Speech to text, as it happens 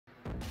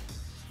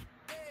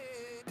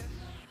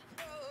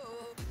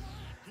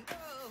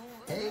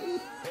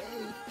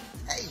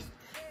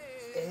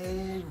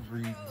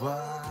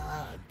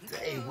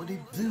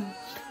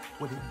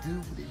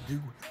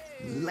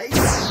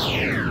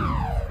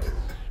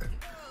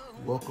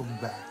welcome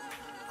back.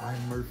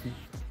 I'm Murphy,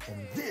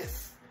 and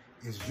this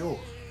is your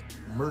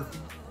Murphy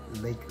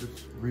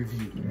Lakers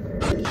Review.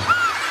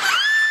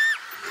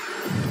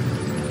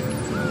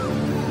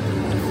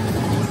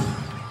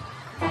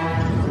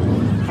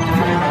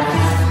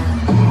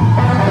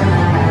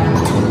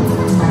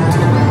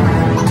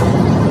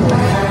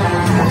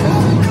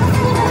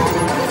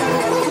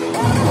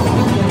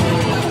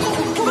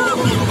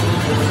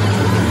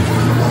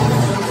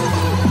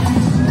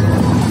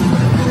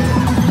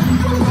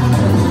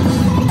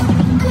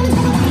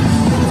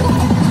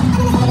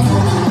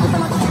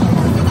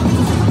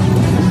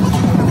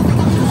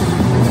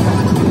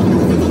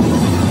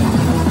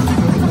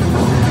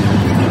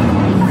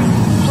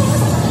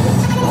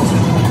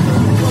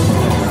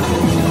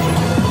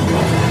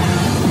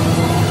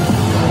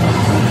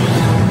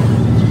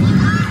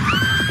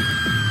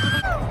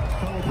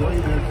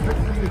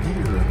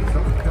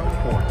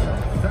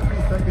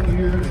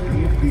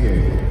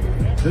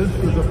 This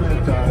is a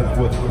franchise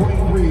with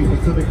 23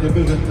 Pacific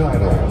Division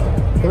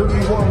titles,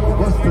 31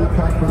 Western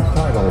Conference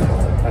titles,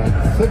 and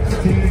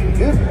 16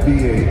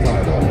 NBA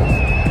titles.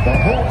 The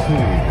home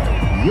team,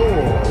 your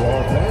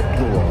Los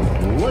Angeles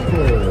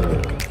Lakers.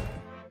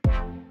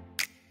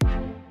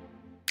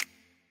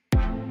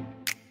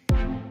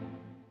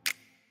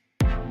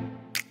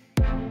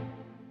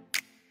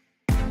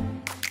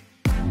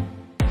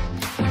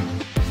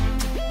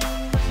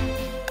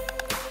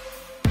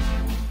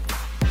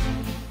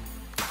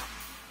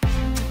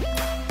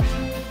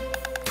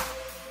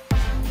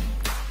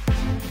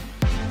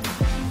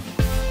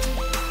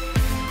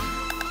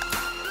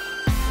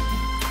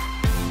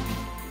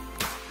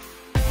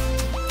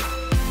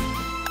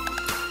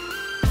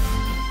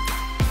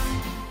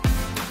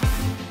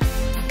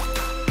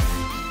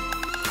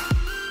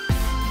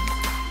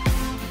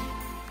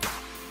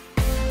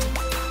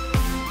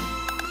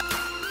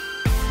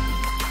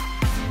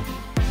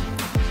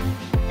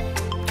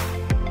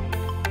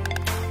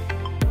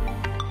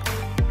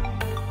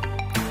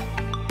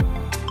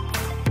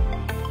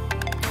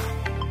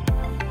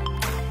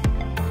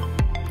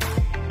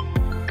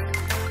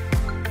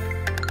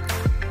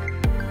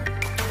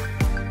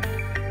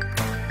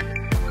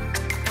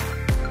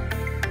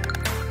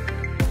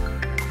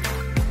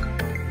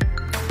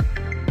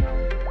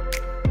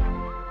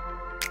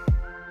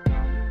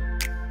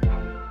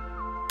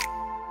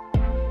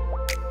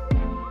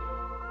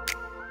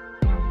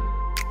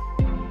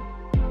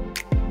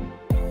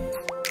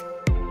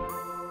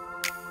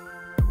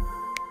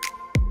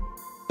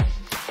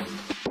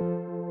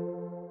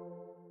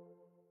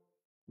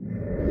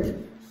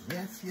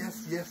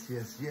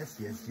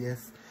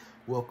 Yes.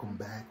 Welcome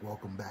back.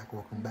 Welcome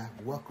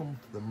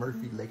to the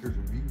Murphy Lakers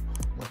Review.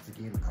 Once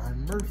again,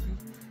 I'm Murphy,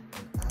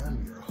 and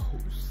I'm your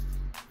host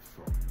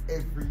for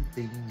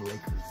everything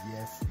Lakers.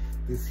 Yes,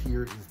 this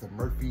here is the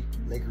Murphy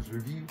Lakers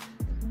Review,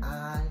 and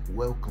I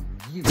welcome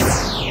you.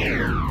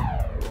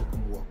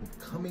 Welcome.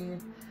 Come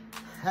in,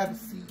 have a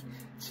seat,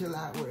 chill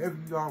out, wherever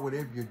you are,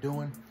 whatever you're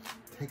doing.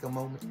 Take a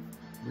moment,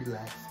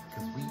 relax,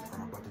 because we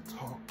are about to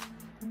talk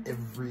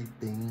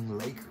everything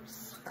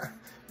Lakers.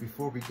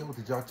 Before we go,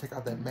 did y'all check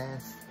out that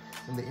mask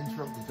in the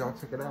intro? Did y'all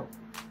check it out?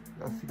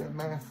 Y'all see that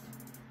mask?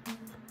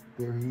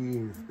 There he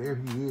is.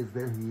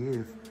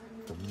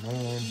 The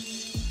man,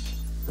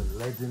 the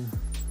legend,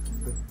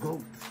 the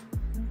GOAT,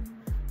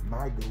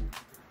 my GOAT,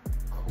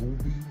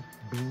 Kobe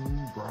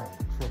Bean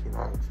Bryant.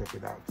 Check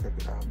it out.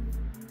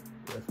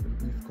 Rest in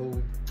peace,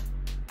 Kobe.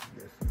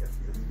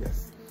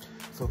 Yes.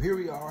 So here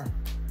we are.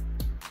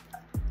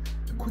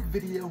 A quick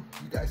video.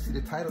 You guys see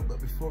the title, but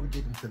before we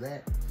get into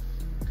that,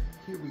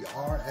 here we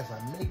are as I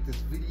make this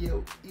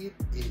video. It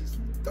is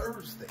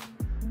Thursday.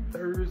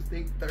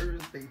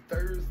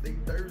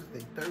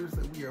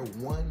 We are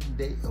 1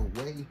 day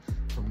away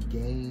from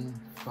Game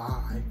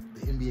 5,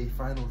 the NBA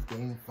Finals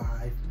Game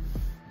 5.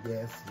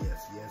 Yes.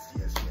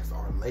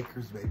 Our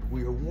Lakers, baby.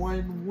 We are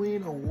 1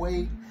 win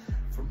away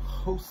from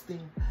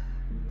hosting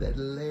that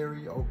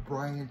Larry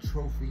O'Brien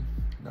Trophy,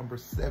 number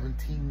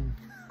 17.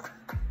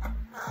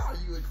 Are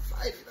you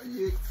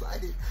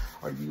excited?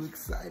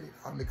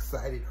 I'm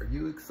excited. Are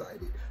you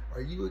excited?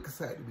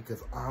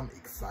 Because I'm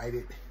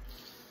excited.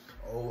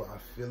 Oh, I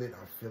feel it.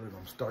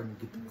 I'm starting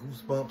to get the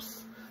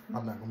goosebumps.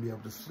 I'm not gonna be able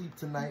to sleep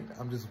tonight.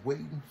 I'm just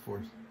waiting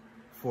for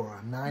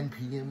 9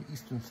 p.m.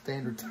 Eastern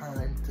Standard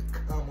Time to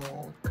come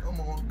on.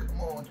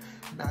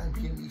 9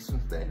 p.m. Eastern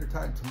Standard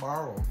Time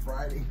tomorrow on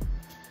Friday.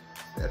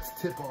 That's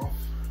tip off.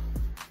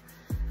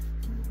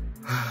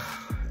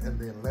 And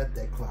then let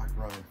that clock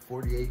run.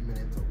 48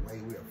 minutes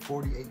away. We are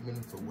 48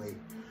 minutes away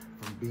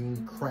from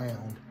being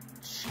crowned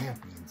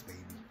champions,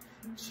 baby.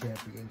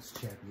 Champions.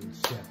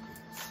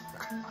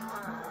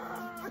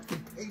 I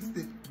can taste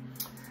it.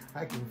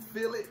 I can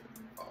feel it.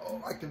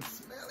 Oh, I can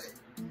smell it.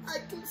 I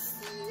can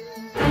see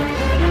it.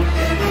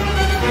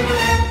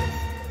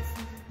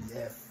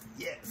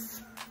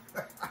 Yes.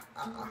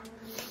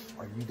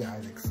 Are you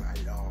guys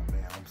excited? Oh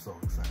man, I'm so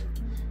excited.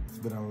 It's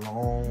been a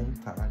long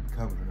time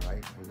coming,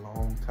 right? A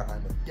long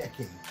time, a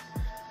decade.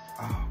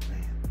 Oh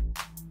man.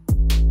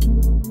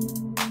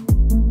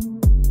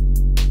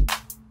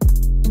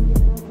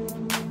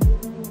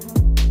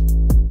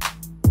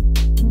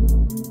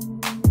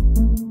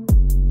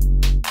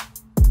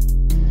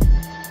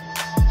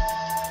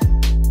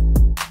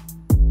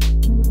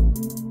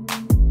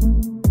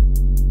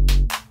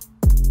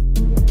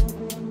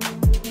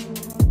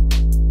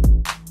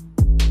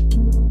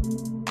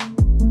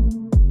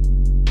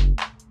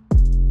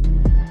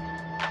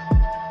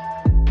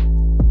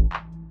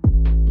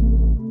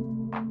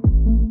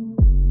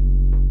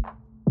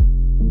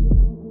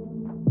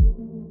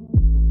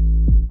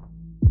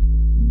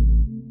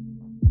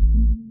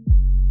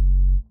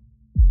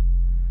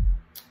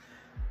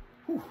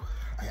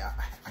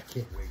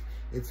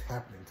 It's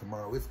happening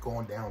tomorrow. It's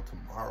going down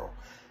tomorrow.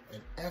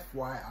 And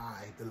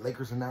FYI, the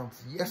Lakers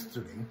announced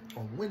yesterday,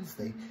 on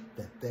Wednesday,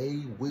 that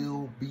they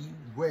will be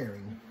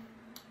wearing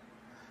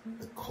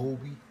the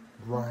Kobe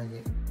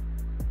Bryant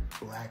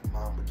Black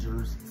Mamba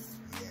jerseys.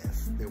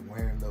 Yes, they're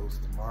wearing those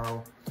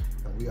tomorrow.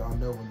 And we all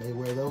know when they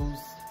wear those,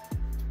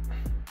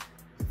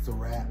 it's a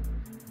wrap.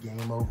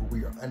 Game over.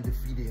 We are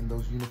undefeated in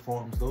those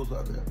uniforms. Those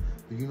are the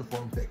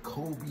uniforms that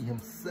Kobe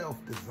himself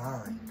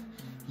designed.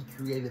 He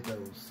created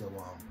those. So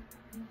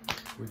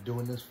we're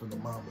doing this for the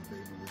Mamba,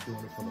 baby. We're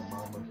doing it for the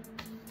Mamba.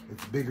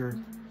 It's bigger.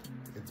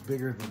 It's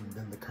bigger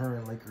than the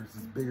current Lakers.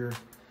 It's bigger.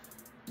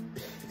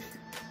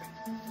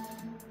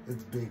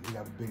 It's big. We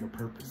got a bigger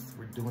purpose.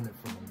 We're doing it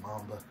for the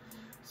Mamba.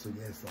 So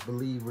yes, I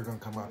believe we're gonna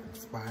come out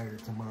inspired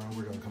tomorrow.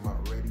 We're gonna come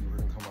out ready. We're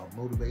gonna come out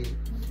motivated,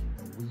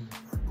 and we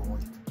are going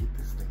to get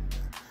this thing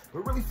done.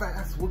 But really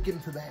fast, we'll get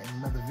into that in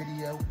another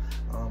video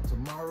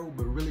tomorrow.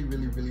 But really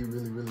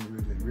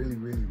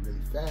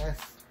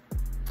fast.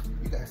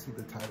 You guys see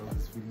the title of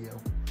this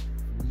video?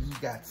 We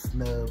got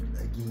snubbed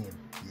again.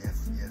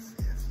 Yes.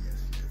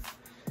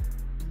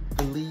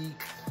 The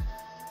league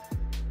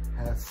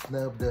has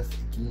snubbed us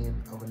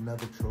again of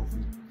another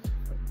trophy,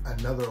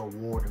 another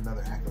award,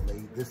 another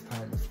accolade. This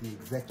time it's the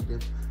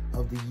Executive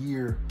of the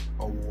Year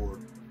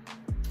award.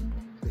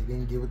 They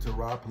didn't give it to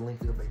Rob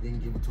Pelinka. They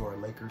didn't give it to our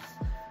Lakers.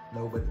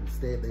 No, but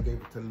instead they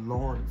gave it to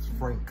Lawrence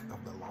Frank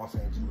of the Los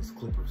Angeles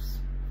Clippers.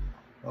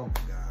 Oh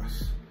my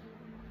gosh.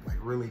 Like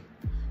really,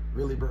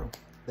 bro?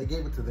 They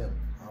gave it to them.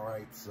 All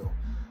right, so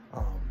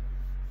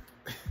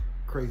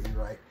crazy,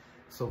 right?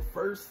 So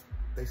first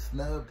they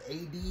snubbed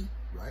AD,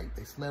 right?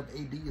 They snubbed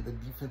AD of the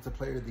Defensive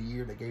Player of the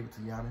Year. They gave it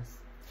to Giannis.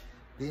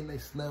 Then they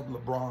snubbed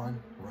LeBron,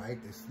 right?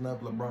 They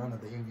snubbed LeBron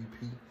of the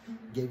MVP,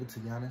 gave it to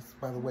Giannis.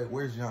 By the way,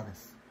 where's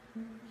Giannis?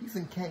 He's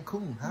in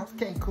Cancun. How's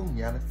Cancun,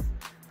 Giannis?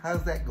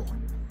 How's that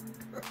going?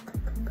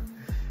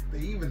 They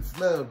even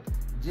snubbed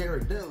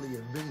Jared Dudley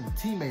of being the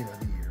Teammate of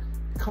the Year.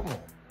 Come on.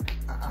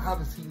 How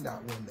does he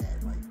not win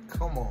that? Like,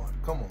 come on.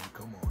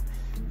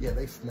 Yeah,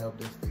 they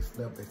snubbed us. They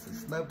snubbed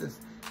us.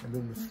 And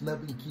then the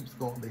snubbing keeps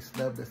going. They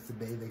snubbed us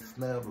today. They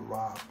snubbed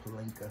Rob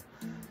Pelinka.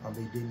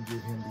 They didn't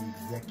give him the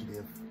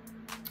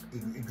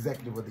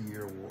Executive of the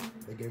Year award.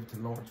 They gave it to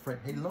Lawrence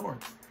Frank. Hey,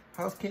 Lawrence,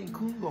 how's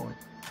Cancun going?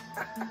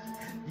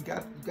 you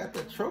got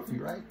that trophy,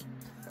 right?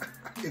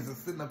 Is it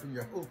sitting up in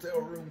your hotel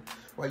room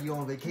while you're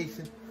on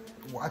vacation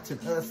watching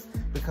us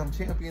become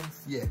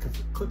champions? Yeah, because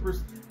the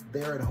Clippers,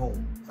 they're at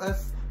home.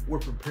 Us, we're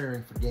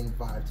preparing for Game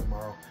 5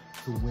 tomorrow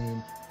to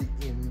win the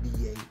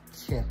NBA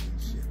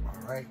Championship,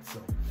 all right? So,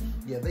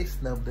 yeah, they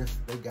snubbed us.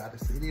 They got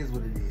us. It is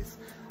what it is.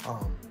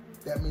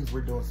 That means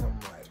we're doing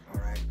something right, all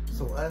right?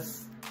 So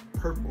us,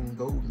 Purple and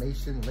Gold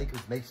Nation,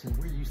 Lakers Nation,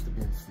 we're used to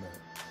being snubbed.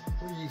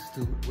 We're used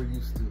to it. We're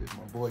used to it.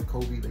 My boy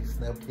Kobe, they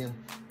snubbed him.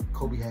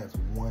 Kobe has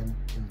one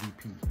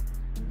MVP.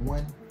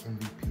 One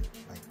MVP.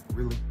 Like,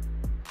 really?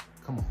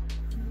 Come on.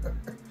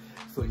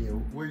 So, yeah,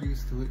 we're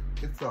used to it.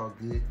 It's all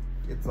good.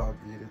 It's all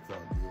good.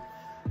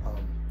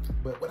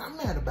 But what I'm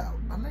mad about,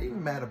 I'm not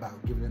even mad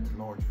about giving it to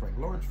Lawrence Frank.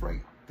 Lawrence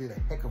Frank did a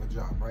heck of a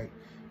job, right?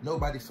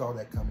 Nobody saw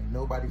that coming.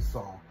 Nobody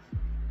saw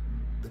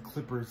the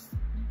Clippers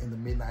in the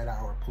midnight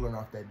hour pulling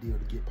off that deal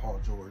to get Paul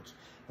George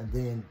and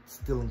then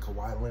stealing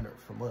Kawhi Leonard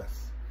from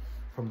us,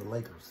 from the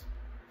Lakers.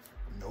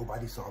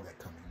 Nobody saw that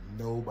coming.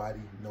 Nobody.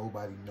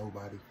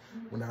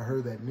 When I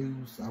heard that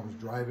news, I was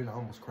driving, I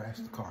almost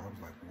crashed the car. I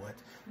was like, what?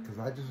 Because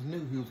I just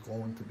knew he was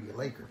going to be a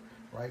Laker,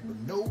 right? But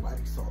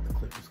nobody saw the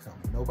Clippers coming.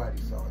 Nobody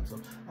saw it.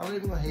 So I'm not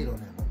even going to hate on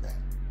him on that.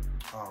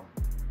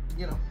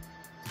 You know,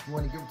 if you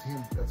want to give it to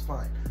him, that's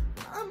fine.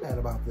 What I'm mad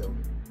about, though,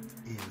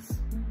 is...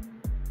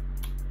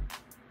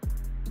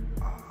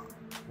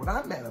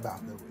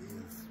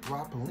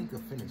 Rob Pelinka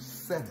finished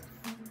 7th.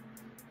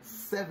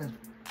 7th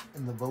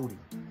in the voting.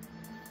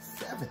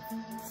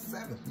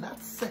 7th, not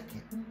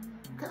 2nd.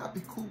 Okay, I'll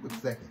be cool with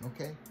 2nd,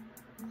 okay?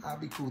 I'll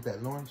be cool with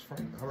that. Lawrence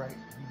Frank, all right,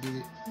 you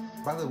did it.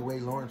 By the way,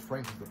 Lawrence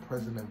Frank is the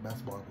president of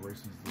basketball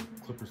operations, the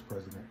Clippers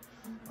president.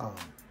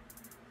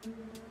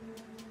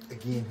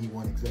 Again, he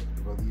won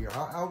Executive of the Year.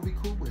 I'll be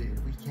cool with it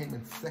if we came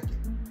in 2nd.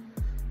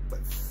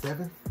 But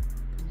 7th?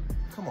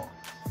 Come on,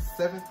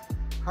 7th?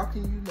 How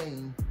can you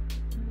name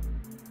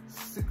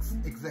 6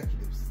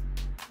 executives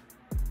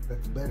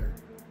that's better?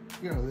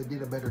 You know, they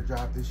did a better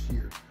job this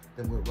year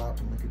than what Rob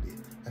Pelinka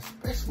did,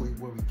 especially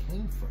where we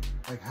came from.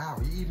 Like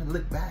how? You even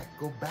look back,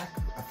 go back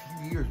a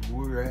few years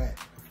where we were at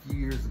a few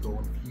years ago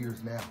and a few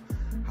years now,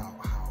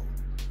 how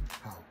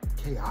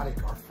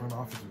chaotic our front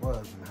office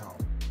was and how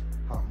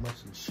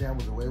much in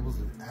shambles away. It was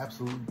an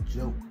absolute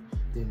joke.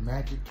 Then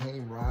Magic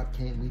came, Rob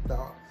came, we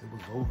thought it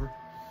was over,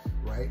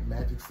 right?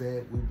 Magic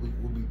said we'll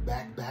be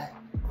back,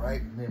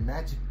 right? And then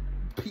Magic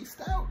peaced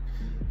out.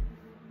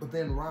 But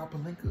then Rob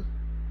Pelinka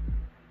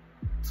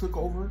took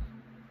over.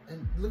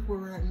 And look where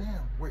we're at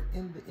now. We're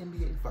in the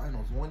NBA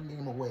Finals, one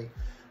game away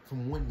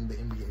from winning the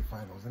NBA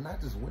Finals. And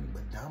not just winning,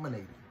 but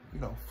dominating.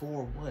 You know,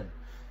 4-1.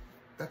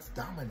 That's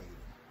dominating.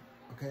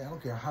 Okay, I don't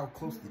care how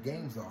close the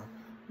games are.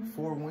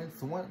 4 wins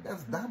to 1,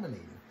 that's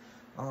dominating.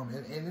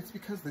 And it's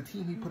because the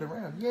team he put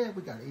around. Yeah,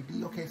 we got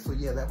AD. Okay, so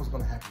yeah, that was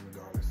going to happen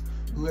regardless.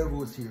 Whoever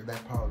was here,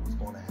 that probably was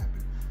going to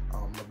happen.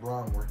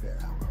 LeBron worked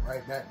that out,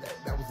 right? That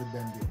was a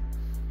done deal.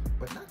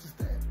 But not just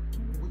that.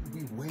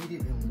 We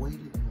waited and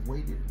waited and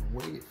waited and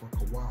waited for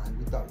Kawhi.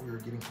 We thought we were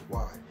getting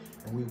Kawhi.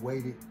 And we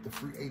waited. The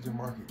free agent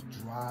market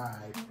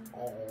dried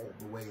all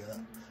the way up.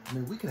 I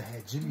mean, we could have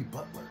had Jimmy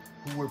Butler,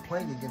 who we're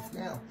playing against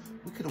now.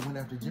 We could have went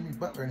after Jimmy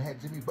Butler and had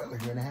Jimmy Butler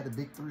here and had a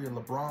big three of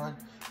LeBron,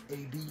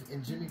 AD,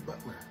 and Jimmy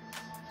Butler.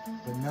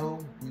 But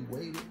no, we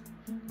waited.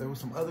 There were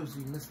some others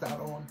we missed out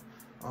on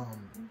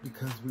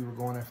because we were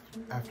going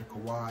after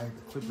Kawhi.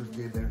 The Clippers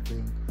did their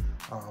thing.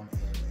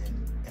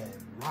 And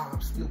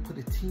Rob still put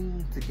a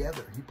team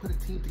together. He put a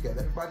team together.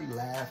 Everybody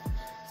laughed,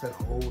 said,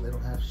 oh, they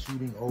don't have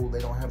shooting. Oh, they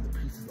don't have the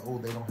pieces. Oh,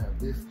 they don't have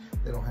this.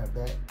 They don't have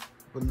that.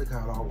 But look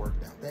how it all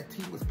worked out. That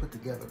team was put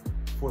together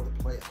for the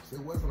playoffs.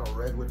 It wasn't a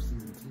regular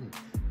season team.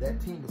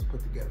 That team was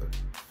put together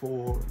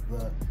for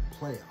the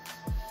playoffs.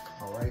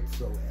 All right.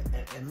 So,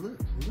 and look.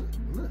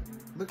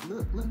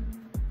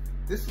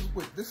 This is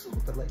what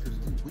the Lakers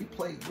do. We're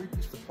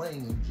used to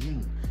playing in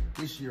June.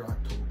 This year,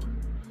 October.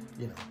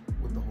 You know,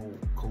 with the whole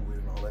COVID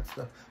and all that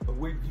stuff. But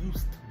we're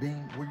used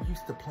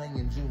to playing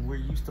in June. We're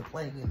used to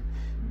playing in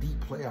deep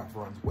playoff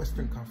runs,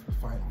 Western Conference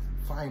Finals, and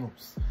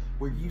finals.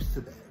 We're used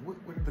to that. What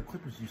are the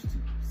Clippers used to?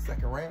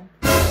 Second round?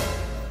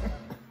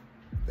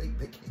 they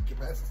can't get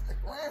past the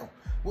second round.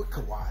 With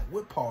Kawhi,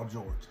 with Paul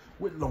George,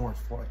 with Lawrence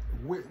Frank,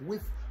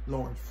 with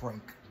Lawrence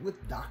Frank, with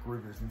Doc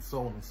Rivers, and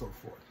so on and so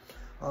forth.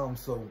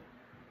 So,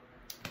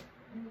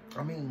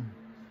 I mean,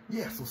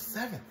 yeah, so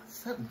seven.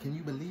 Can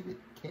you believe it?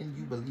 Can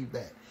you believe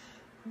that?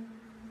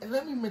 And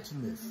let me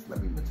mention this.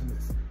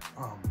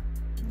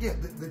 Yeah,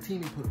 the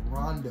team he put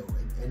Rondo,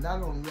 and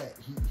not only that,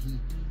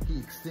 he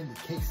extended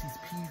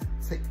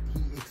KCP's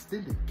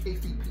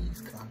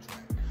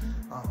contract.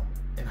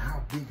 And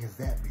how big has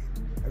that been?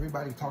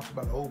 Everybody talks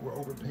about, oh, we're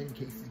overpaying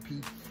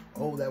KCP.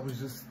 Oh, that was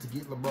just to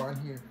get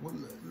LeBron here. Well,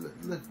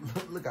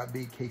 look how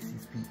big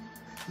KCP.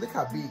 Look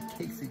how big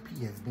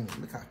KCP has been.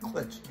 Look how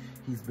clutch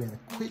he's been.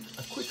 A quick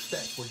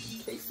stat for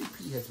you.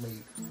 KCP has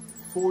made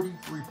 40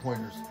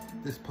 3-pointers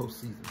this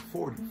postseason.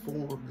 40.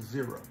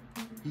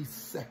 He's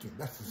second.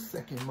 That's the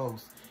second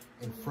most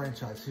in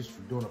franchise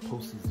history during a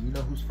postseason. You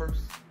know who's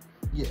first?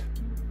 Yeah,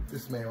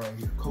 this man right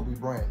here, Kobe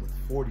Bryant with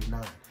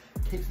 49.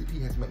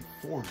 KCP has made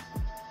 40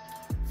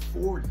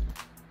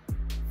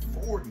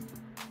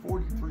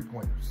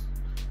 3-pointers.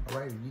 All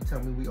right, and you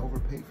tell me we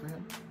overpaid for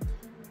him?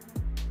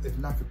 If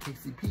not for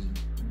KCP,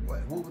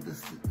 what would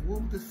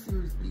this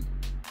series be?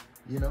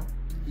 You know,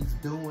 he's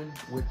doing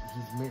what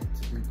he's meant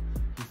to do.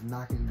 He's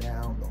knocking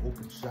down the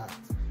open shots.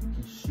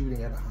 He's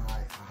shooting at a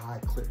high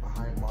clip, a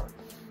high mark,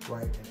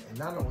 right? And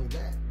not only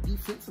that,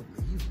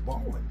 defensively, he's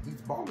balling.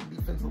 He's balling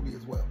defensively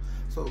as well.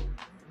 So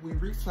we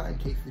re-signed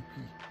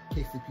KCP.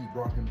 KCP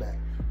brought him back.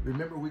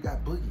 Remember, we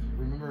got Boogie.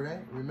 Remember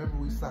that? Remember,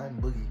 we signed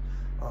Boogie.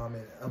 And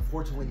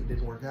unfortunately, it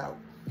didn't work out.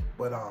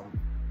 But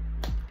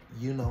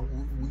you know,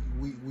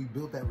 we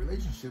built that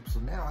relationship. So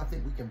now I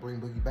think we can bring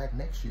Boogie back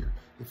next year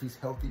if he's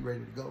healthy, ready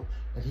to go,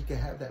 and he can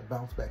have that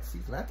bounce back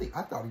season. I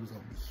thought he was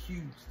going to be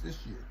huge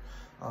this year.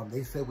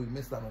 They said we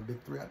missed out on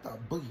big three. I thought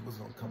Boogie was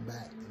going to come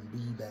back and be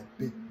that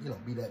big, you know,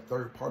 be that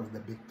third part of the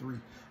big three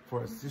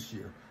for us this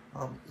year.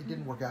 It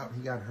didn't work out.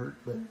 He got hurt,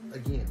 but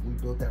again, we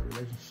built that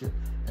relationship,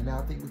 and now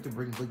I think we can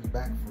bring Boogie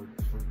back for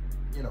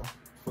you know,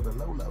 for the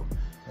low,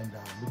 and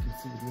we can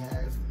see what he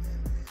has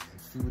and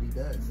see what he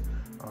does.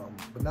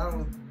 But not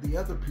only the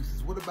other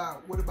pieces. What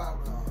about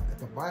at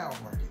the buyout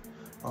market?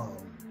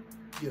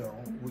 You know,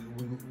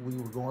 we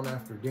were going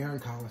after Darren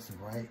Collison,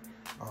 right?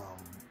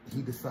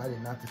 He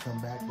decided not to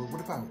come back. But what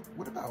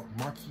about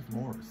Markieff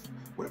Morris?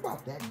 What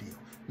about that deal?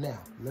 Now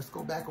let's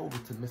go back over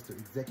to Mr.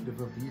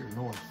 Executive of the Year,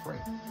 Lawrence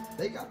Frank.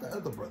 They got the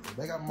other brother.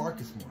 They got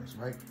Marcus Morris,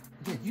 right?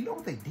 Yeah, you know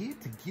what they did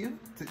to give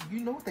to?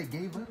 You know what they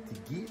gave up to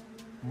get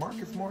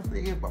Marcus Morris?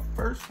 They gave up a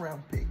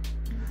first-round pick,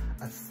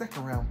 a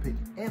second-round pick,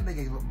 and they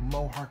gave up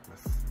Mo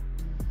Harkless.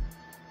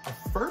 A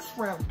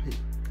first-round pick,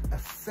 a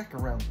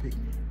second-round pick,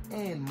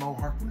 and Mo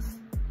Harkless.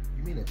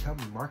 You mean to tell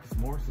me Marcus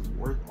Morris is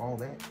worth all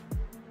that?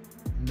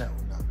 No.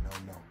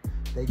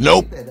 They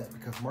gave that up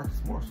because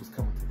Marcus Morris was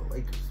coming to the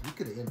Lakers. We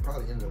could have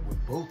probably ended up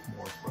with both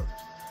Morris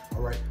brothers.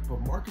 All right,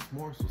 but Marcus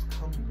Morris was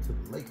coming to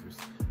the Lakers.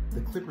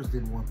 The Clippers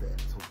didn't want that,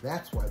 so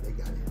that's why they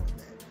got in on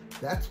that.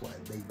 That's why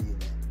they did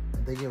that.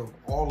 And they gave up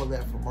all of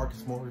that for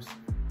Marcus Morris.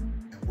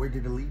 And where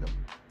did it lead him?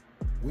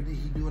 What did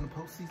he do in the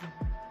postseason?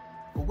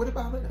 But what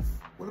about us?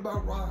 What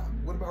about Rob?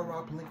 What about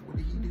Rob Pelinka? What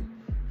did he do?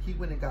 He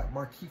went and got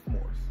Markieff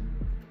Morris.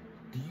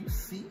 Do you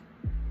see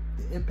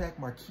the impact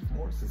Markieff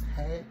Morris has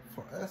had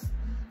for us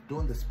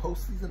during this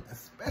postseason,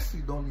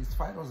 especially during these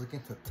finals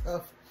against a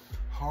tough,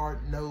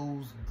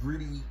 hard-nosed,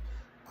 gritty,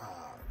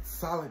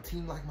 solid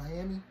team like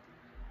Miami?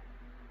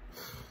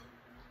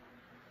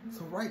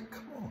 So, right,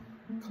 come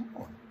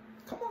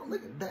on,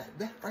 look at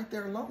that right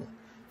there alone.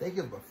 They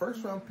give a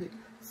first-round pick,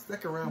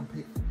 second-round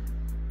pick,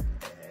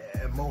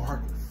 and Mo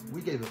Harkless.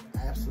 We gave up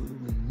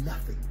absolutely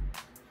nothing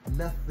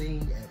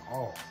Nothing at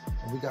all.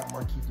 And we got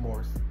Markieff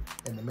Morris,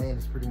 and the man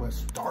is pretty much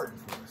starting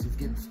for us. He's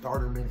getting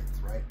starter minutes,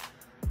 right?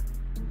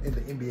 In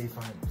the NBA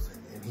Finals,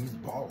 and he's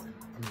balling.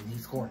 I mean,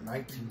 he's scoring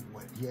 19,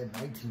 he had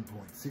 19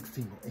 points,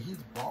 16 points. And he's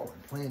balling,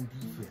 playing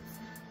defense,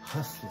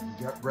 hustling,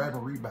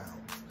 grabbing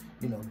rebounds,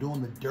 you know,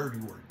 doing the dirty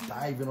work,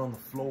 diving on the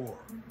floor,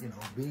 you know,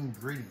 being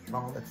gritty and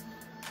all that.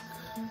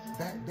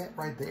 That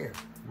right there,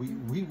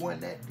 we won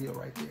that deal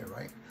right there,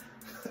 right?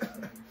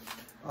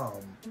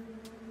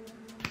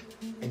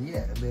 And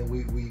yeah, and then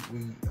we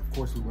of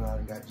course we went out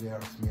and got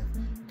J.R. Smith.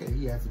 Okay,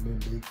 he hasn't been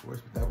big for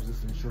us, but that was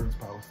just an insurance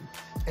policy.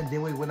 And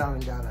then we went out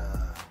and got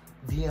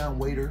Dion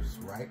Waiters,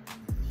 right?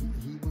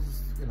 He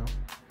was, you know,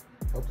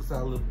 helped us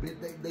out a little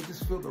bit. They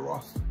just filled the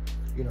roster.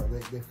 You know,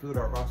 they filled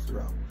our roster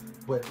out.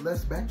 But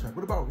let's backtrack.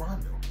 What about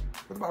Rondo?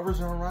 What about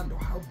Rajon Rondo?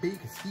 How big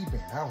has he been?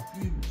 How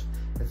huge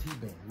has he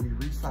been? We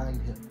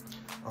re-signed him.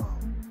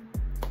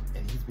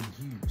 And he's been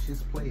huge.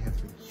 His play has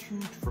been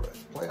huge for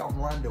us. Playoff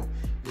Rondo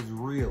is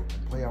real.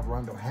 And playoff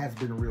Rondo has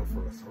been real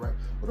for us, all right?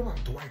 What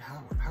about Dwight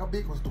Howard? How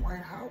big was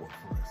Dwight Howard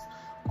for us?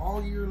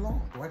 All year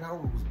long, Dwight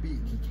Howard was big.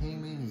 He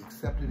came in, he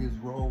accepted his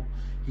role.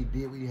 He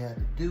did what he had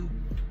to do.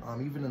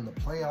 Even in the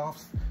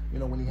playoffs, you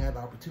know, when he had the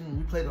opportunity,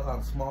 we played a lot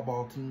of small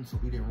ball teams, so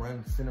we didn't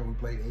run center. We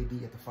played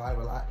AD at the 5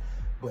 a lot.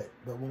 But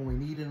when we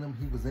needed him,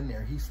 he was in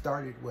there. He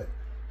started what?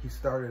 He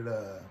started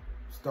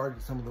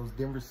some of those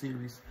Denver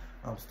series,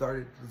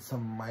 started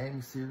some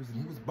Miami series,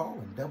 and he was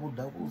balling,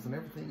 double-doubles and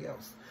everything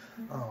else.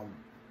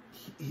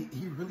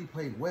 He really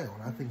played well,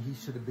 and I think he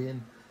should have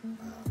been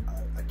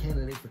a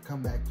candidate for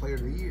comeback player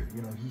of the year.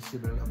 You know, he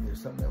should have been up there.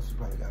 Something else he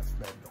probably got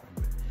snubbed on,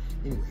 but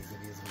anyways,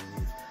 it is what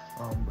it is.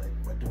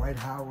 But Dwight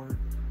Howard,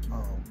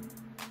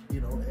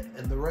 you know,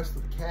 and the rest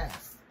of the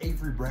cast.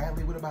 Avery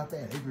Bradley, what about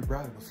that? Avery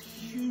Bradley was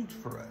huge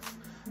for us.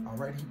 All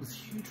right, he was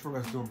huge for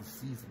us during the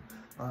season.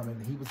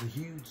 And he was a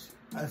huge,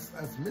 us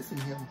missing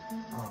him.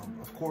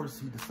 Of course,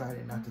 he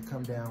decided not to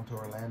come down to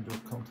Orlando,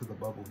 come to the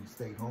bubble. He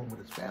stayed home with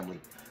his family.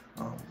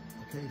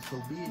 Okay,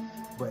 so be it.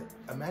 But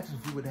imagine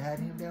if we would have had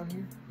him down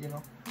here, you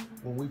know,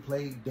 when we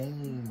played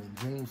Dame and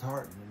James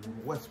Harden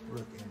and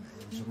Westbrook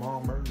and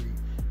Jamal Murray.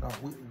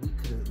 We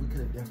could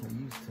have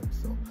definitely used him.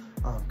 So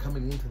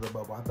coming into the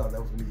bubble, I thought that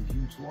was going to be a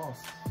huge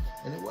loss.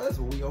 And it was,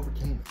 but we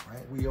overcame it,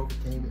 right? We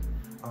overcame it.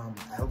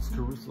 Alex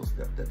Caruso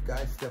stepped up,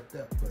 guys stepped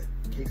up, but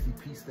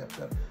KCP stepped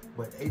up.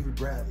 But Avery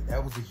Bradley,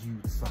 that was a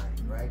huge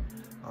signing, right?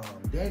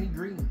 Danny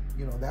Green,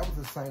 you know, that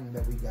was a signing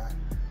that we got,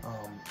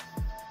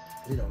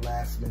 you know,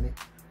 last minute.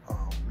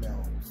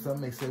 Now,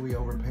 some may say we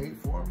overpaid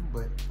for him,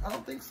 but I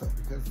don't think so,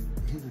 because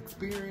his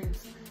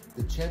experience,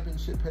 the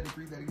championship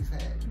pedigree that he's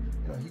had,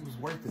 you know, he was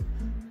worth it.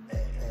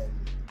 And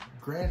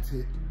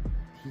granted,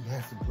 he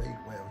hasn't played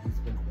well. He's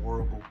been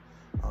horrible.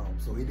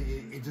 So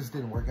it just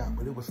didn't work out,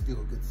 but it was still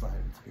a good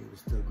signing to me. It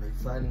was still a great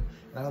signing.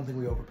 And I don't think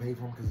we overpaid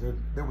for him because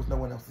there was no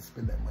one else to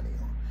spend that money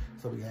on.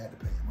 So we had to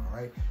pay him, all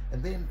right?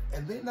 And then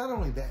not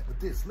only that, but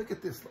this, look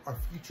at this, our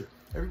future.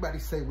 Everybody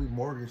say we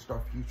mortgaged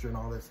our future and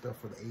all that stuff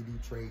for the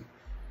AD trade.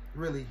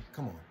 Really,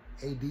 come on.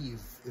 AD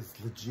is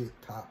legit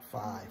top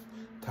 5,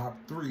 top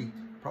 3,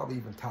 probably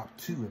even top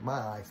 2 in my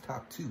eyes,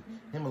 top 2.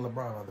 Him and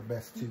LeBron are the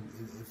best 2.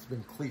 It's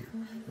been clear,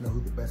 you know, who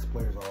the best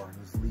players are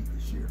in this league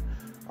this year.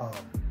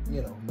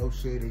 You know, no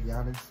shade at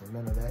Giannis or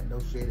none of that. No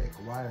shade at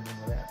Kawhi or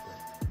none of that.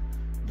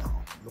 But no,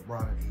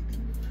 LeBron and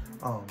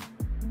AD.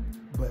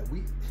 But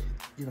we,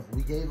 you know,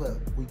 we gave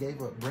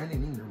up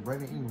Brandon Ingram.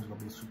 Brandon Ingram's gonna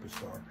be a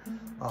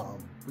superstar.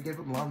 We gave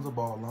up Lonzo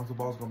Ball. Lonzo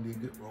Ball's gonna be a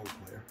good role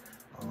player.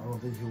 I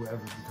don't think he'll ever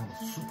become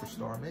a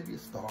superstar. Maybe a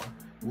star.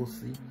 We'll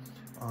see.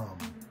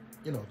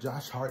 You know,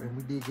 Josh Hart, and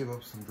we did give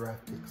up some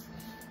draft picks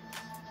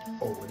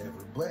or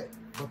whatever.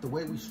 But the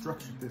way we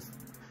structured this,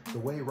 the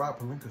way Rob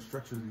Pelinka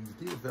structured these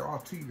deals, they're all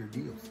 2-year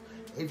deals.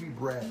 Avery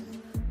Bradley,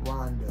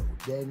 Rondo,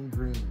 Danny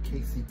Green,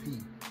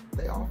 KCP,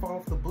 they all fall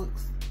off the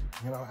books.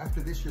 You know,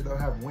 after this year, they'll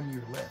have 1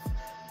 year left.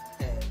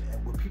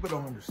 And what people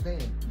don't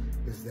understand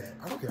is that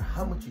I don't care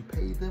how much you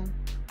pay them,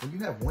 when you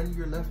have 1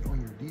 year left on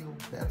your deal,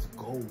 that's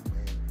gold,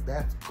 man.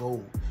 That's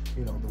gold.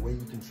 You know, the way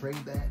you can trade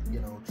that,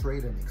 you know,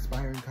 trade an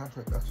expiring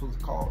contract, that's what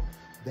it's called.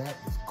 That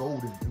is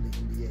golden in the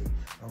NBA.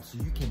 So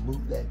you can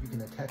move that, you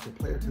can attach a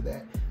player to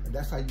that, and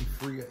that's how you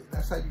free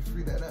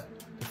that up,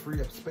 to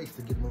free up space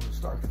to get another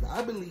star. Because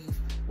I believe,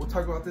 we'll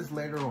talk about this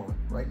later on.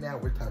 Right now,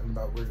 we're talking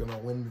about we're gonna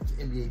win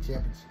the NBA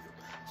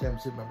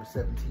championship number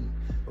 17.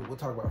 But we'll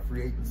talk about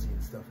free agency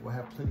and stuff. We'll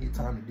have plenty of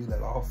time to do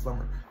that all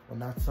summer. Well,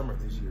 not summer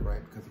this year,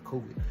 right, because of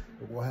COVID.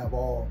 But we'll have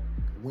all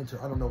winter.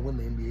 I don't know when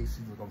the NBA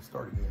season is gonna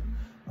start again.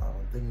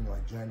 I'm thinking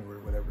like January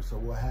or whatever. So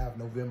we'll have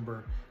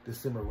November,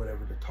 December,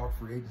 whatever, to talk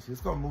free agency.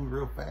 It's gonna move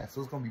real fast,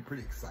 so it's gonna be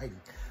pretty exciting.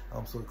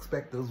 So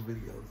expect those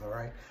videos, all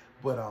right?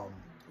 But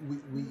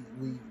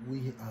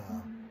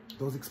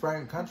those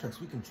expiring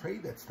contracts, we can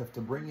trade that stuff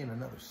to bring in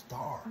another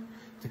star,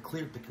 to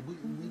clear the,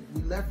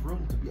 we left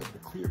room to be able to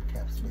clear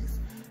cap space.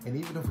 And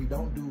even if we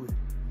don't do it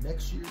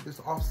next year, this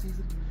off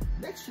season,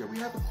 next year we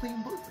have a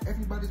clean books.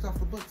 Everybody's off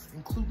the books,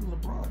 including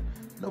LeBron.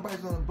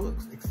 Nobody's on the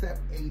books except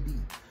AD.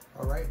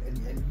 All right, and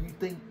you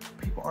think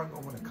people aren't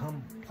gonna want to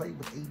come play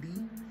with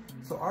AD?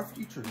 So our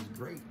future is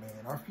great,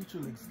 man. Our future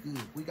looks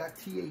good. We got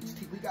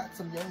THT, we got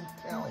some young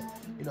talent,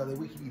 you know, that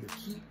we can either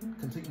keep,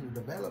 continue to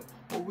develop,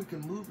 or we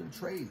can move in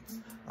trades.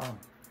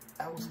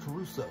 Alex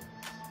Caruso,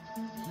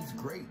 he's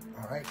great,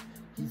 all right?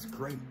 He's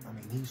great. I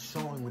mean, he's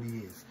showing what he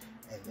is.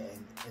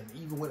 And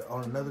even with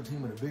on another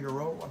team in a bigger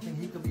role, I think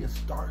he could be a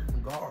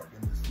starting guard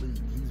in this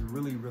league. He's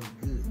really, really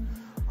good.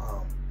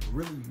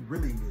 Really,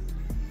 really good.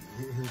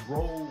 His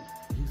role,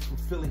 he's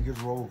fulfilling his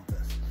role with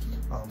us.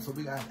 So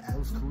we got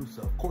Alex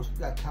Caruso. Of course, we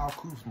got Kyle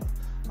Kuzma,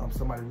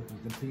 somebody we can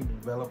continue to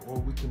develop, or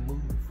we can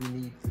move if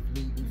need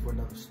be for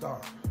another star.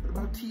 What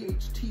about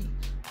THT?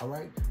 All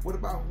right. What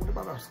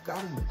about our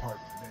scouting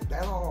department?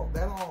 That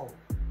all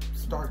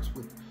starts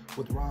with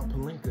Rob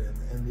Pelinka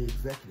and the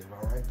executive.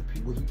 All right, the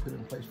people he put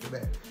in place for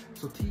that.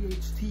 So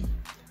THT,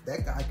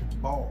 that guy can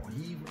ball.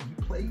 He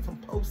played from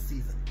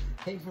postseason,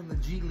 came from the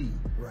G League,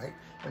 right?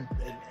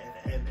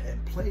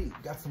 And played,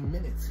 got some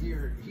minutes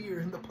here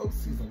in the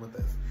postseason with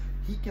us.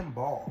 He can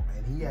ball,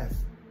 and he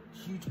has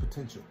huge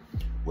potential.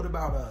 What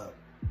about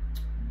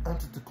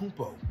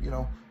Antetokounmpo? You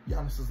know,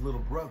 Giannis's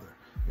little brother.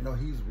 You know,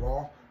 he's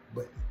raw,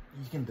 but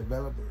you can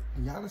develop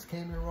it. Giannis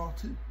came in raw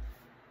too.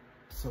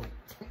 So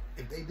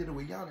if they did it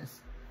with Giannis,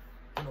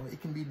 you know,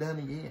 it can be done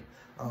again.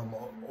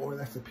 Or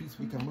that's a piece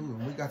we can move,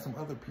 and we got some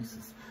other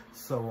pieces.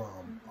 So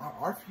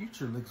our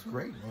future looks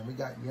great, man. We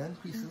got young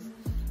pieces.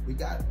 We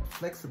got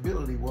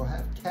flexibility. We'll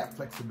have cap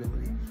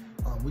flexibility.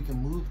 We can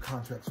move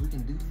contracts. We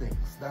can do things.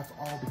 That's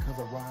all because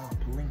of Rob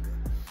Pelinka.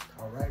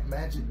 All right,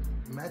 Magic.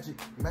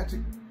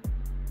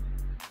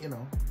 You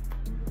know,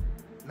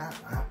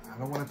 I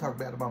don't want to talk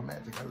bad about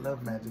Magic. I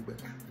love Magic, but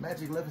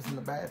Magic left us in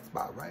a bad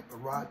spot, right?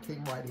 But Rob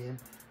came right in,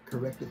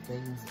 corrected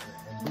things,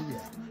 and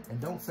booyah. And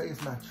don't say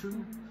it's not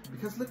true,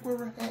 because look where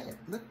we're at.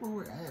 Look where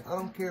we're at. I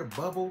don't care,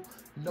 bubble,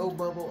 no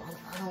bubble.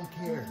 I don't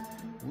care.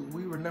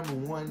 We were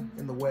 #1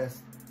 in the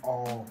West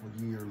all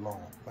year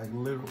long, like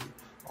literally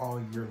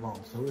all year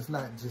long. So it's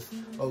not just,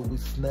 oh, we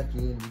snuck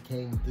in, we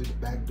came through the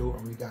back door,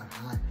 and we got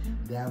hot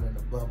down in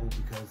the bubble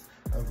because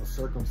of the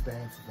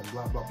circumstances and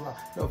blah, blah, blah.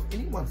 No, if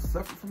anyone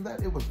suffered from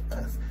that, it was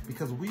us,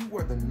 because we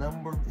were the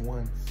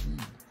 #1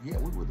 seed. Yeah,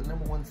 we were the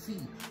 #1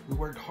 seed. We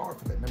worked hard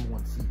for that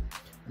 #1 seed.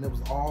 And it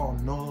was all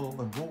null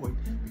and void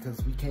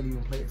because we can't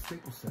even play at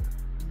Staples Center,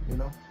 you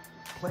know?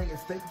 Playing at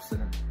Staples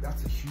Center,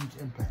 that's a huge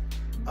impact.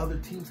 Other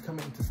teams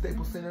coming into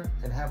Staples Center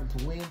and having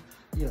to win,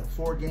 you know,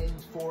 4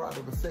 games, 4 out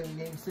of a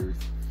 7-game series,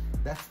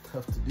 that's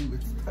tough to do.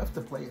 It's tough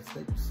to play at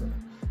Staples Center.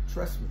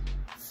 Trust me,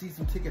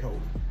 season ticket holder,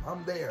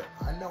 I'm there.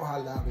 I know how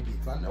loud it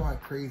gets. I know how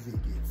crazy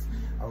it gets.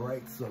 All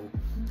right, so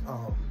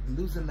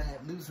losing the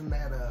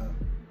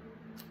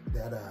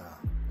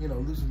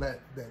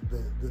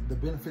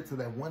benefits of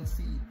that 1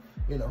 seed,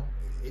 you know,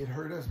 it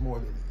hurt us more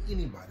than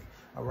anybody.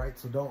 All right,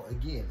 so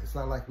again, it's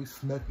not like we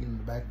snuck in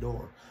the back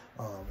door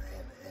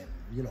and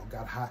you know,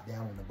 got hot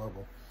down in the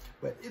bubble.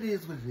 But it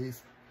is what it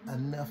is.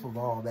 Enough of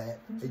all that.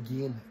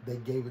 Again, they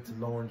gave it to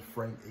Lawrence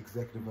Frank,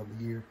 Executive of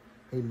the Year.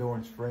 Hey,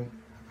 Lawrence Frank,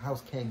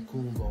 how's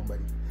Cancun going,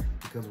 buddy?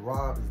 Because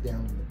Rob is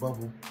down in the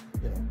bubble,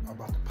 you know,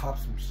 about to pop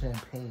some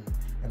champagne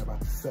and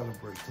about to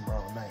celebrate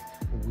tomorrow night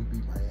when we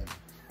beat Miami.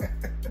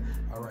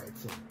 All right,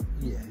 so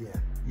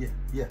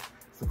yeah.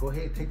 So go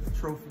ahead, take the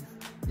trophies.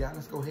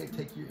 Giannis, go ahead,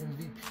 take your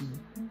MVP.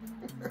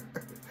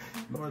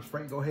 Lawrence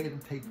Frank, go ahead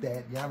and take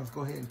that. Giannis,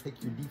 go ahead and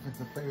take your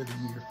Defensive Player of the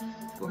Year.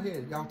 Go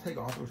ahead, y'all take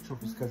all those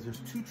trophies, because there's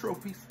 2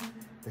 trophies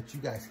that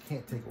you guys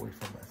can't take away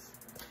from us.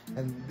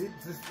 And this,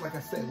 just like I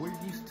said, we're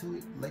used to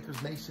it.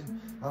 Lakers Nation,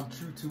 I'm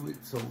true to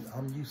it, so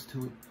I'm used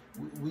to it.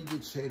 We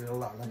get shaded a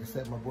lot. Like I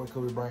said, my boy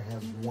Kobe Bryant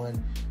has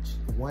one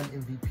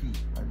MVP,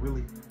 like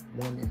really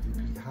 1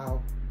 MVP.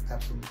 How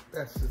absolute?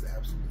 That's just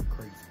absolutely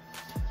crazy.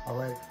 All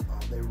right,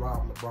 they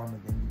robbed LeBron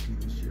of the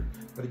MVP this year,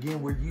 but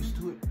again, we're used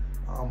to it.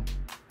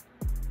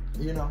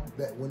 You know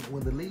that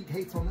when the league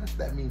hates on us,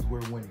 that means we're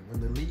winning.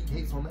 When the league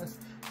hates on us,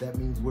 that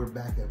means we're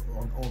back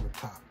on the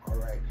top. All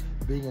right,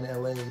 being in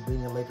LA,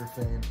 being a Laker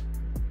fan,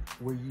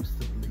 we're used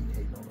to the league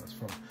hating on us.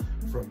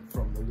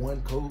 From the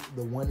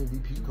one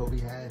MVP Kobe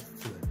has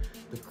to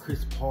the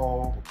Chris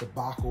Paul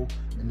debacle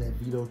and that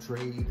veto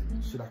trade.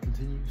 And should I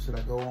continue? Should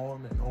I go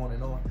on and on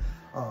and on?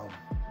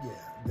 Yeah,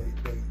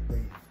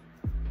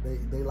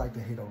 they like to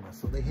hate on us.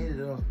 So they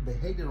hated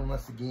on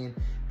us again.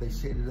 They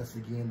shaded us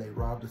again. They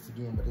robbed us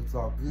again. But it's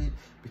all good,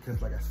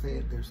 because like I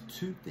said, there's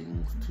 2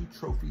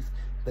 trophies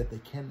that they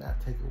cannot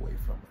take away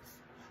from us.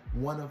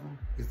 One of them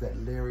is that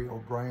Larry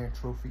O'Brien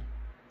trophy,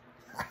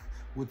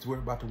 which we're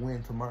about to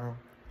win tomorrow.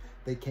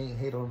 They can't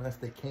hate on us.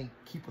 They can't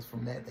keep us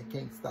from that. They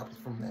can't stop us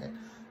from that.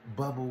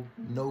 Bubble,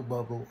 no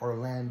bubble,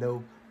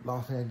 Orlando,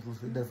 Los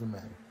Angeles, it doesn't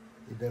matter.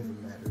 It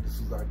doesn't matter. This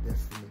is our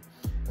destiny,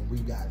 and we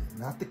got it.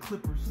 Not the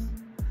Clippers,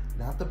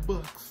 not the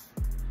Bucks,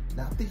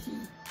 not the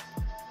Heat,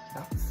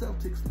 not the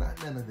Celtics,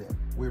 not none of them.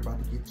 We're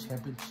about to get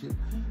championship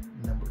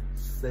number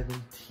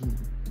 17.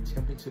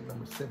 Championship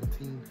number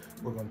 17.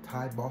 We're going to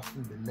tie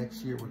Boston. The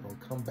next year, we're going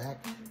to come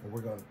back, and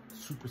we're going to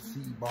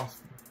supersede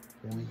Boston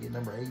when we get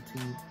number 18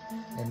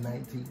 and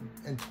 19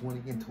 and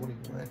 20 and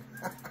 21.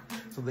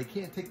 So they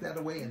can't take that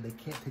away, and they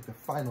can't take the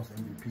finals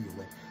MVP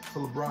away.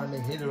 So LeBron, they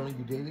hit it on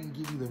you. They didn't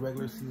give you the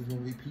regular season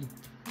MVP.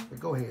 But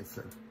go ahead,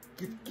 sir.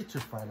 Get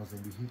your finals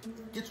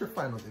MVP. Get your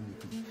finals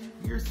MVP.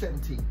 Year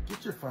 17,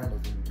 get your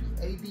finals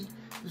MVP. AD,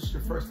 this is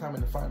your first time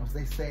in the finals.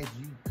 They said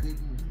you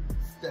couldn't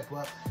step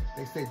up.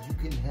 They said you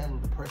couldn't handle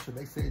the pressure.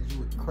 They said you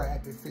would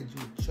crack. They said you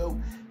would choke.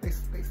 They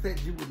said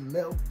you would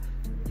melt.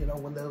 You know,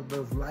 when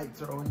those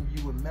lights are on you,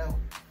 you would melt.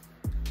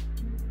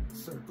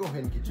 Sir, go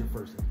ahead and get your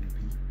first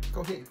MVP.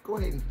 Go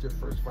ahead and get your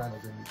first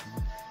finals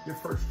MVP. Your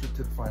first trip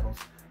to the finals.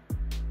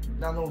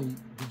 Not only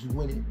did you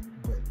win it,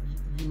 but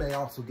you may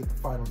also get the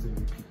finals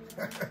MVP.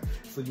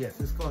 So yes,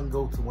 it's going to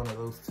go to one of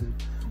those two.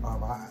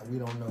 We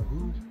don't know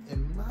who.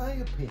 In my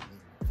opinion,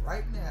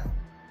 right now,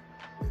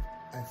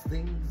 as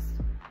things,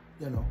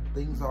 you know,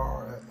 things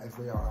are as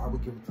they are, I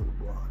would give it to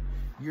LeBron.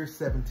 Year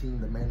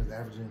 17, the man is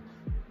averaging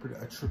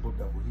a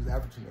triple-double. He's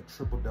averaging a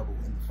triple-double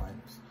in the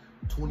finals.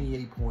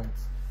 28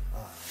 points,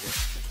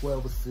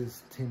 12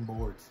 assists, 10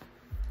 boards.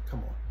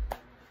 Come on.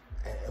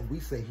 And we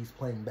say he's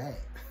playing bad.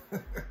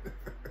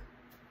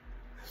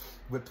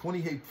 But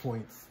 28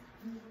 points,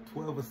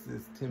 12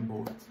 assists, 10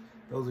 boards.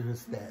 Those are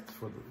his stats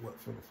for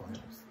the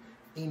finals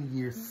in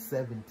year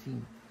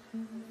 17.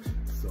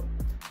 So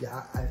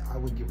yeah, I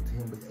would give it to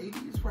him. But AD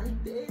is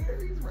right there.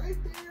 He's right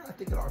there. I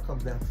think it all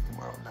comes down to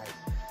tomorrow night.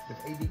 If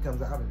AD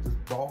comes out and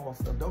just balls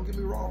stuff, don't get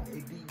me wrong,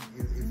 AD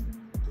is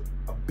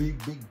a big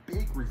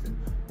reason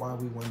why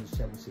we won this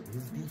championship.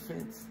 His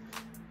defense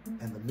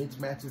and the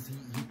mismatches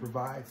he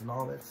provides and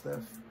all that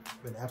stuff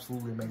been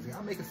absolutely amazing.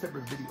 I'll make a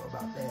separate video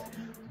about that.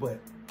 But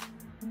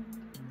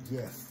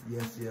yes.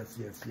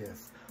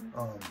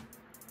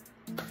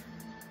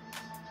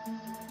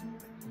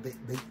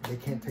 They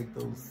can't take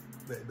those.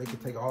 They can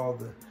take all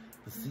the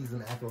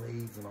season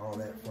accolades and all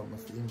that from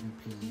us, the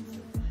MVPs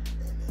and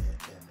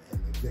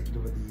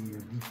executive of the year,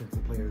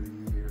 defensive player of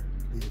the year,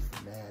 this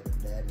and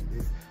that and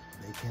this.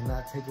 They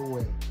cannot take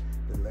away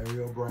the Larry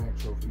O'Brien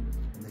trophy,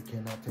 and they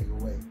cannot take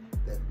away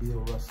that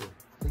Bill Russell,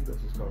 I think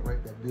that's what's called,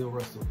 right? That Bill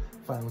Russell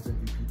Finals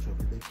MVP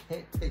trophy. They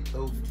can't take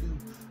those two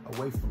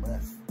away from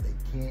us. They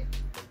can't.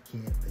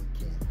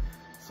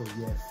 So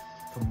yes,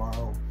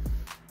 tomorrow,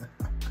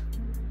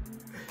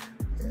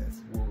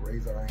 yes, we'll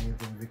raise our hands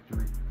in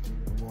victory,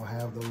 and we'll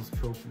have those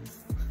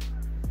trophies.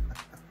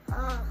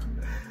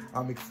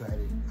 I'm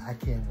excited. I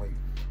can't wait.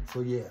 So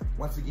yeah,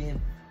 once again,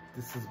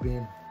 this has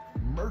been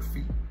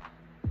Murphy.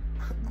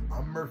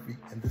 I'm Murphy,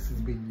 and this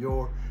has been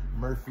your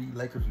Murphy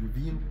Lakers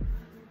review.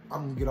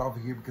 I'm gonna get off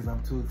of here because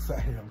I'm too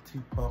excited. I'm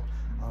too pumped.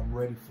 I'm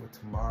ready for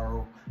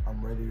tomorrow. I'm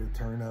ready to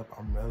turn up.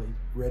 I'm really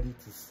ready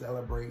to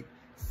celebrate.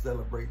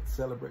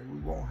 We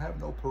won't have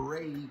no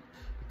parade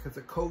because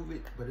of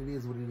COVID, but it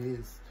is what it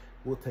is.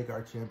 We'll take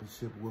our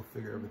championship. We'll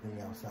figure everything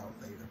else out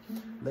later.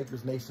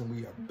 Lakers Nation,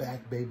 we are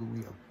back, baby.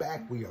 We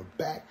are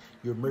back.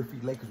 Your Murphy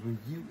Lakers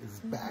review is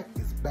back.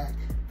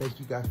 Thank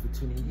you guys for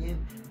tuning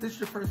in. If this is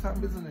your first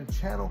time visiting the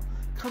channel,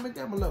 comment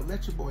down below.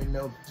 Let your boy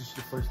know that this is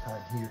your first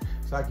time here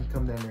so I can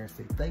come down there and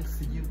say thanks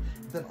to you.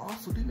 And then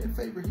also do me a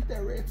favor, hit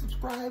that red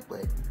subscribe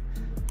button.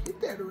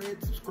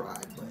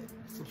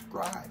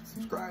 Subscribe.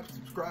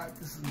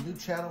 This is a new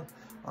channel,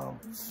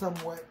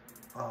 somewhat.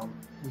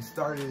 We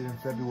started in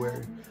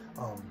February,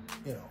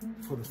 you know,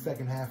 for the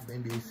second half of the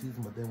NBA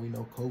season, but then we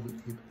know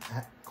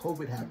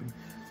COVID happened,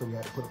 so we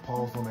had to put a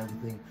pause on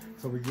everything.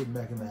 So we're getting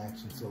back into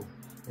action. So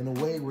in a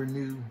way, we're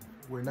new.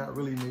 We're not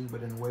really new,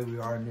 but in a way, we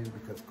are new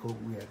because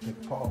COVID, we had to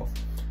take a pause.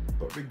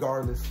 But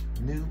regardless,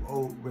 new,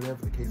 old,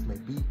 whatever the case may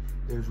be,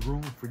 there's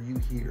room for you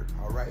here,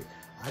 all right?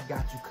 I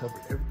got you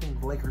covered. Everything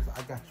Lakers,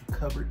 I got you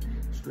covered.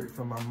 Straight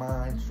from my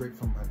mind, straight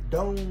from my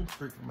dome,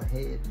 straight from my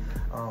head.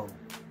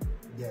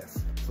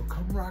 Yes, so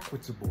come rock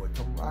with your boy.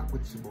 Come rock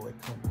with your boy.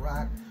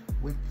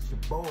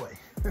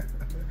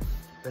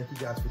 Thank you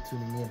guys for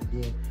tuning in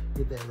again.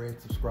 Hit that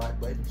red subscribe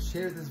button.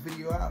 Share this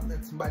video out.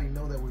 Let somebody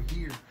know that we're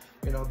here.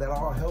 You know, that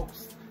all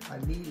helps. I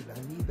need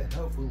the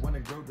help. We want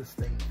to grow this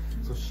thing.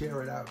 So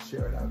share it out.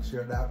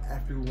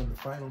 After we win the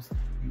finals,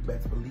 you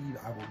best believe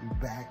I will be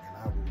back, and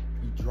I will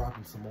be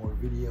dropping some more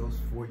videos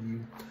for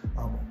you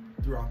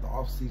throughout the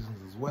off seasons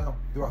as well.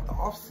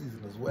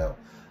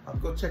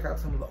 Go check out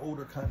some of the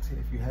older content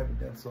if you haven't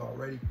done so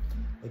already.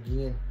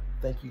 Again,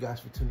 thank you guys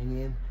for tuning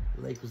in.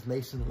 Lakers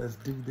Nation, let's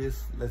do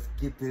this. Let's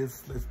get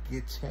this. Let's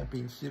get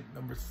championship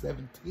number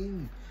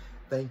 17.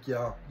 Thank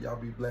y'all. Y'all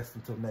be blessed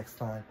until next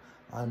time.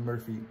 I'm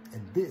Murphy,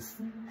 and this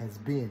has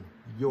been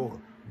your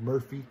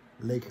Murphy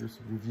Lakers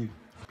review.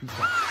 Peace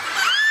out.